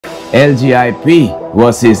LGI-P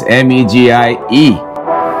versus MEGI-E. See,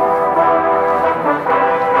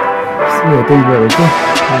 I think we are okay.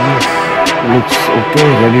 Looks okay,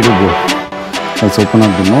 ready to go. Let's open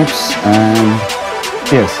up the notes and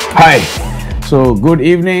yes. Hi. So good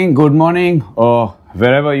evening, good morning, or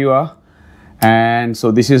wherever you are. And so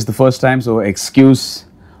this is the first time, so excuse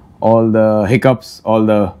all the hiccups, all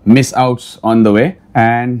the miss outs on the way.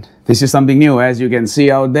 And this is something new, as you can see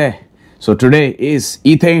out there. So today is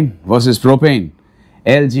ethane versus propane,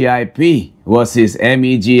 LGI-P versus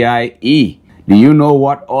MEGI-E. Do you know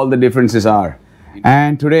what all the differences are?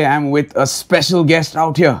 And today I'm with a special guest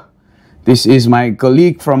out here. This is my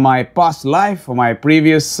colleague from my past life, from my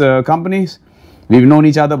previous companies. We've known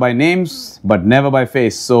each other by names, but never by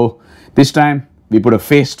face. So this time we put a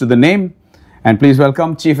face to the name. And please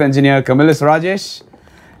welcome Chief Engineer CAMILUS Rajesh.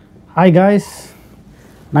 Hi guys,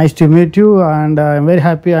 nice to meet you, and I'm very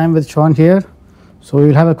happy I'm with Sean here. So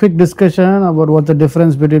we'll have a quick discussion about what the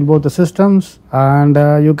difference between both the systems, and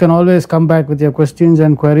you can always come back with your questions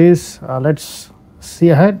and queries. Let's see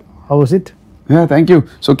ahead. How is it? Yeah, thank you.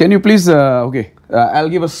 So can you please, I'll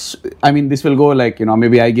give us, I mean, this will go like,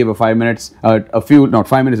 maybe I give a 5 minutes, not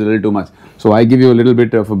 5 minutes is a little too much. So I give you a little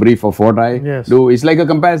bit of a brief of what I do. It's like a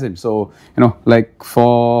comparison. So,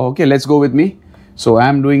 let's go with me. So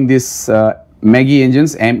I'm doing this MEGI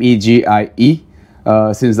engines, MEGI-E,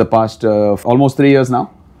 since the past almost 3 years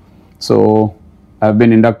now. So I've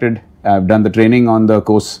been inducted, I've done the training on the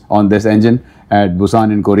course on this engine at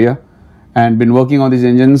Busan in Korea, and been working on these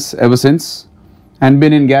engines ever since, and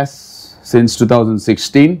been in gas since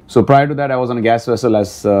 2016. So prior to that, I was on a gas vessel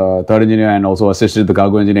as third engineer and also assisted the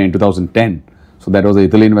cargo engineer in 2010. So that was an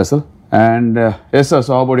Italian vessel. And yes sir,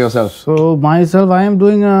 so how about yourself? So myself, I am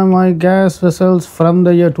doing my gas vessels from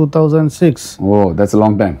the year 2006. Oh, that's a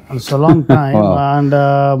long time. It's a long time. Wow. And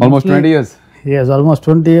almost 20 years. Yes, almost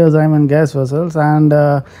 20 years I'm in gas vessels, and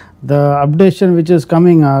the updation which is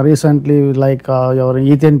coming recently, like your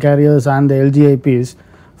ethane carriers and the LGI-Ps,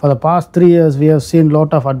 for the past 3 years we have seen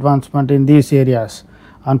lot of advancement in these areas,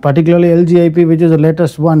 and particularly LGI-P, which is the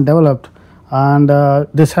latest one developed, and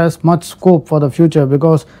this has much scope for the future,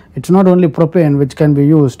 because it's not only propane which can be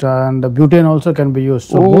used, and butane also can be used.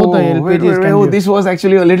 So both the LPGs can this was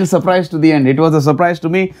actually a little surprise to the end. It was a surprise to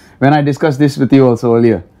me when I discussed this with you also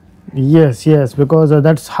earlier. Yes, because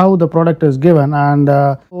that's how the product is given, and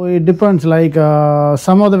so it depends, like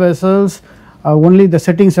some of the vessels only the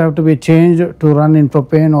settings have to be changed to run in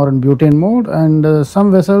propane or in butane mode, and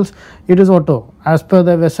some vessels it is auto. As per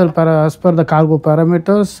the vessel, as per the cargo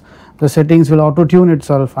parameters, the settings will auto tune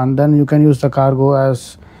itself, and then you can use the cargo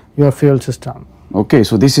as your fuel system. Okay,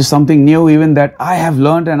 so this is something new even that I have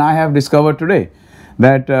learned and I have discovered today,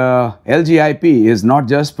 that LGI-P is not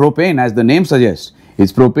just propane as the name suggests.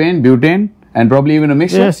 It's propane, butane, and probably even a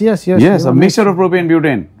mixture. Yes, a mixture of propane,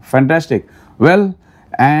 butane. Fantastic. Well,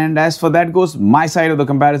 and as for that goes, my side of the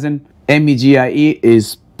comparison, MEGI-E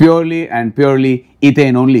is purely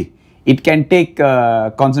ethane only. It can take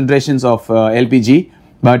concentrations of LPG,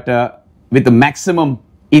 but with the maximum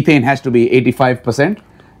ethane has to be 85%,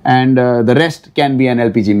 and the rest can be an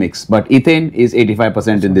LPG mix, but ethane is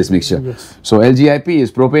 85% in this mixture. Yes. So LGI-P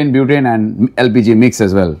is propane, butane and LPG mix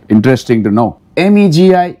as well. Interesting to know.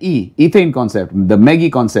 MEGI-E, ethane concept, the MEGI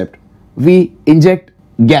concept, we inject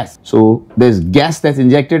gas. So there's gas that's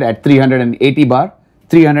injected at 380 bar.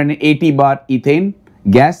 380 bar ethane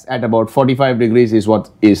gas at about 45 degrees is what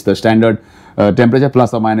is the standard temperature,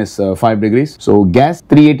 plus or minus 5 degrees. So gas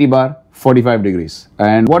 380 bar, 45 degrees.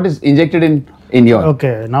 And what is injected in your?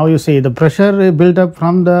 Okay, now you see the pressure built up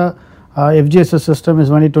from the FGSS system is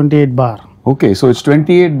only 28 bar. Okay, so it's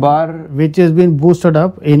 28 bar, which has been boosted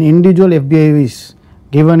up in individual FBIVs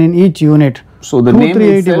given in each unit. So the name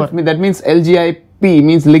itself, that means LGI-P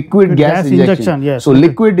means liquid gas injection. Yes. So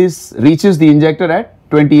liquid reaches the injector at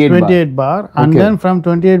 28 bar, and then from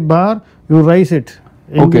 28 bar you raise it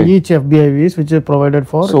in each FBIVs which is provided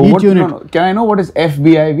for each unit. Can I know what is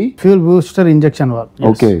FBIV? Fuel booster injection valve. Yes.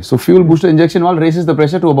 Okay, so fuel booster injection valve raises the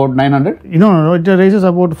pressure to about 900? No, it raises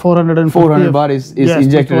about 450. 400 bar is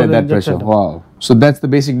injected at that pressure. Wow. So that's the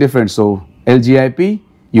basic difference. So LGI-P,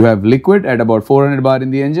 you have liquid at about 400 bar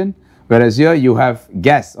in the engine, whereas here you have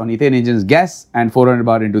gas on ethane engines, gas and 400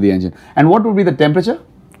 bar into the engine. And what would be the temperature?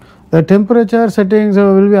 The temperature settings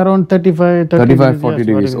will be around 35, 40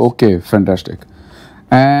 degrees. Okay, fantastic.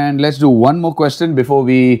 And let's do one more question before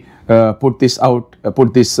we put this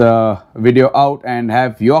video out and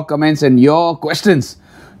have your comments and your questions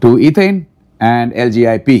to ethane and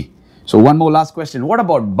LGI-P. So one more last question. What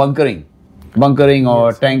about bunkering? Bunkering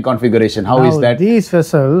or tank configuration, how is that? These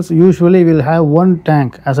vessels usually will have one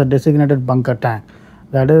tank as a designated bunker tank,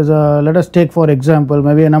 That is, let us take for example,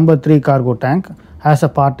 maybe a number 3 cargo tank has a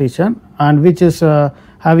partition and which is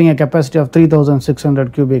having a capacity of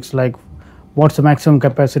 3600 cubics, like what's the maximum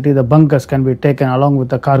capacity the bunkers can be taken along with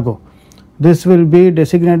the cargo. This will be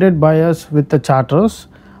designated by us with the charters,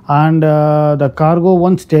 and the cargo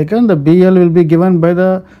once taken, the BL will be given by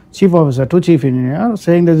the chief officer to chief engineer,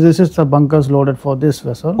 saying that this is the bunkers loaded for this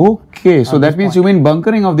vessel. Okay, so that means you mean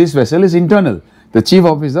bunkering of this vessel is internal. The chief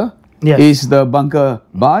officer is the bunker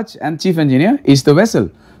barge and chief engineer is the vessel.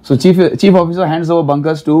 So chief officer hands over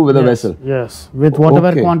bunkers to the vessel. Yes, with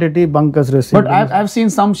whatever quantity bunkers received. But I've seen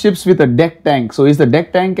some ships with a deck tank. So is the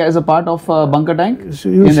deck tank as a part of bunker tank in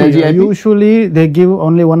LGI-P? Usually they give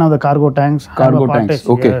only one of the cargo tanks. Cargo tanks,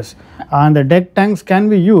 okay. Yes. And the deck tanks can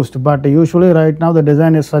be used, but usually right now the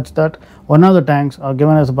design is such that one of the tanks are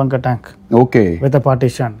given as a bunker tank. Okay. With a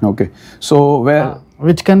partition. Okay. So where...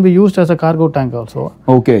 which can be used as a cargo tank also.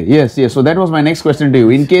 Okay, yes. So that was my next question to you.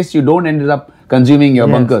 In case you don't end up consuming your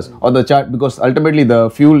bunkers or the chart, because ultimately the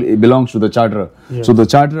fuel belongs to the charterer. So the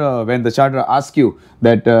charterer, when the charterer asks you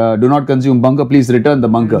that do not consume bunker, please return the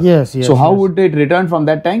bunker. So how would it return from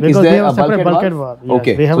that tank? Because is there they have a bulkhead valve? Yes,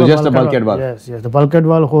 okay, so just a bulkhead valve. Yes, the bulkhead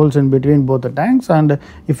valve holds in between both the tanks, and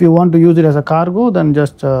if you want to use it as a cargo, then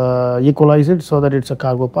just equalize it so that it's a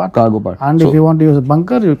cargo part. And if you want to use a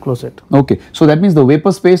bunker, you close it. Okay, so that means the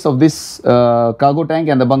vapor space of this cargo tank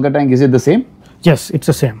and the bunker tank, is it the same? Yes, it's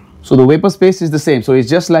the same. So the vapor space is the same. So it's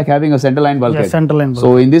just like having a centerline bulkhead. Yes, centerline bulkhead.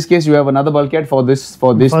 So in this case, you have another bulkhead for this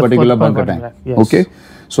particular bunker tank. Yes. Okay.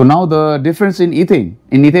 So now the difference in ethane.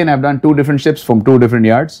 In ethane, I've done 2 different ships from 2 different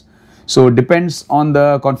yards. So it depends on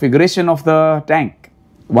the configuration of the tank.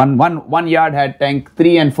 One yard had tank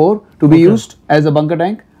 3 and 4 to be used as a bunker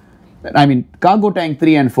tank. I mean cargo tank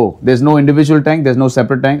 3 and 4. There's no individual tank. There's no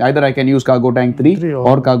separate tank. Either I can use cargo tank 3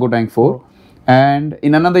 or cargo tank 4. And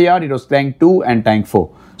in another yard, it was tank 2 and tank 4.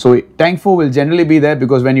 So tank 4 will generally be there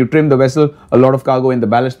because when you trim the vessel, a lot of cargo in the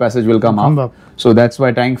ballast passage will come up. So that's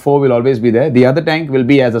why tank 4 will always be there. The other tank will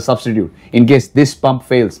be as a substitute in case this pump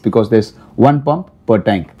fails, because there's 1 pump per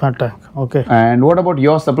tank. Okay. And what about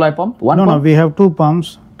your supply pump? One pump? No, we have 2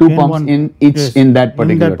 pumps. 2 pumps in each in that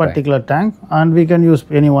particular tank, and we can use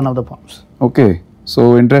any one of the pumps. Okay,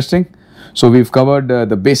 so interesting. So we've covered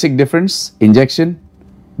the basic difference, injection,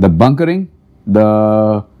 the bunkering,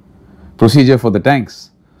 the procedure for the tanks.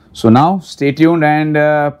 So now stay tuned and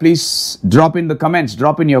please drop in the comments,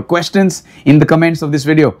 drop in your questions in the comments of this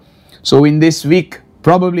video. So in this week,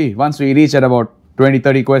 probably once we reach at about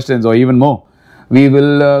 20-30 questions or even more, we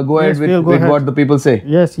will go ahead with what the people say.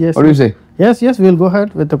 Yes. What do you say? Yes, we'll go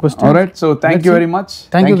ahead with the questions. All right, so thank you very much.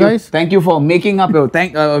 Thank you guys. Thank you for making up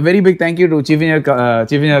a very big thank you to Chief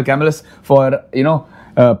Engineer CAMILUS for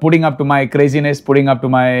putting up to my craziness, putting up to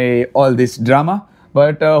my all this drama.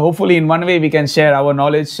 But hopefully in one way we can share our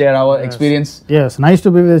knowledge, share our experience. Yes, nice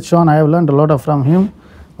to be with Sean. I have learned a lot from him.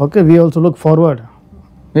 Okay, we also look forward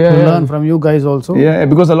to learn from you guys also. Yeah,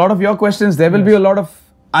 because a lot of your questions, there will be a lot of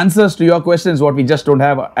answers to your questions what we just don't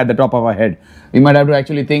have at the top of our head. We might have to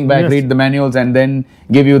actually think back, read the manuals and then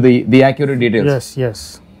give you the accurate details.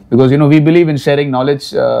 Yes. Because we believe in sharing knowledge.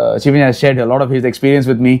 Chief Engineer has shared a lot of his experience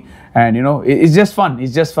with me, and it's just fun.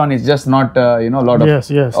 It's just fun. It's just not a lot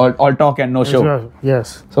of all talk and no show.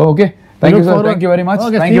 Yes. So okay, thank you, sir. Thank you very much.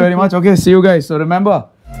 Okay, thank you very much. Okay, see you guys. So remember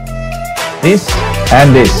this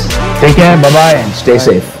and this. Take care. Bye bye and stay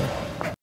safe.